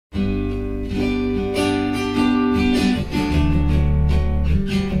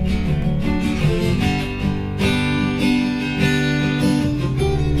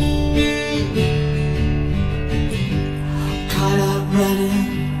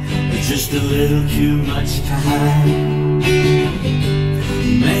just a little too much time.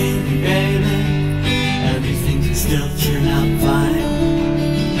 Maybe, baby, everything can still turn out fine.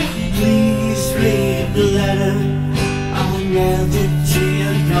 Please read the letter, I mailed it to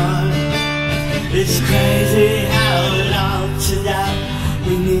your door. It's crazy how it all turned out.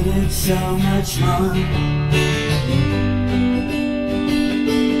 We needed so much more.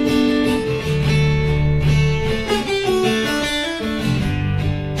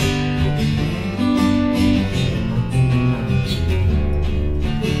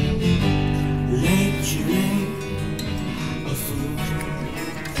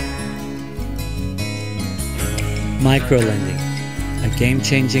 Microlending, a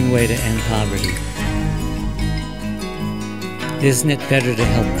game-changing way to end poverty. Isn't it better to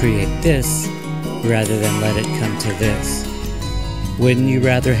help create this rather than let it come to this? Wouldn't you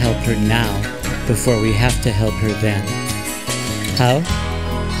rather help her now before we have to help her then? How?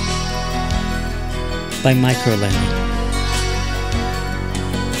 By microlending.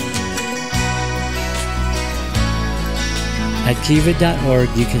 At kiva.org,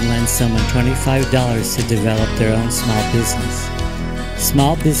 you can lend someone $25 to develop their own small business.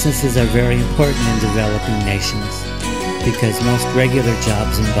 Small businesses are very important in developing nations because most regular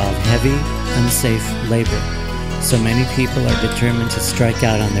jobs involve heavy, unsafe labor, so many people are determined to strike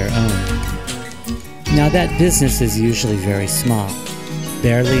out on their own. Now that business is usually very small,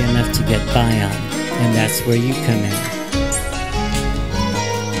 barely enough to get by on, and that's where you come in.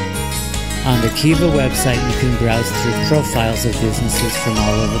 On the Kiva website, you can browse through profiles of businesses from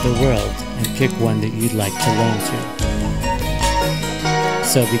all over the world and pick one that you'd like to loan to.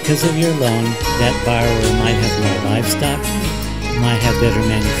 So because of your loan, that borrower might have more livestock, might have better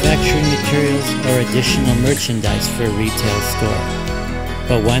manufacturing materials, or additional merchandise for a retail store.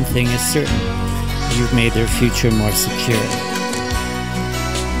 But one thing is certain, you've made their future more secure.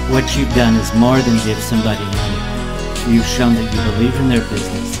 What you've done is more than give somebody money. You've shown that you believe in their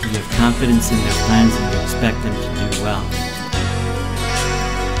business, you have confidence in their plans, and you expect them to do well.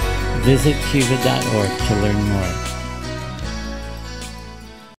 Visit kiva.org to learn more.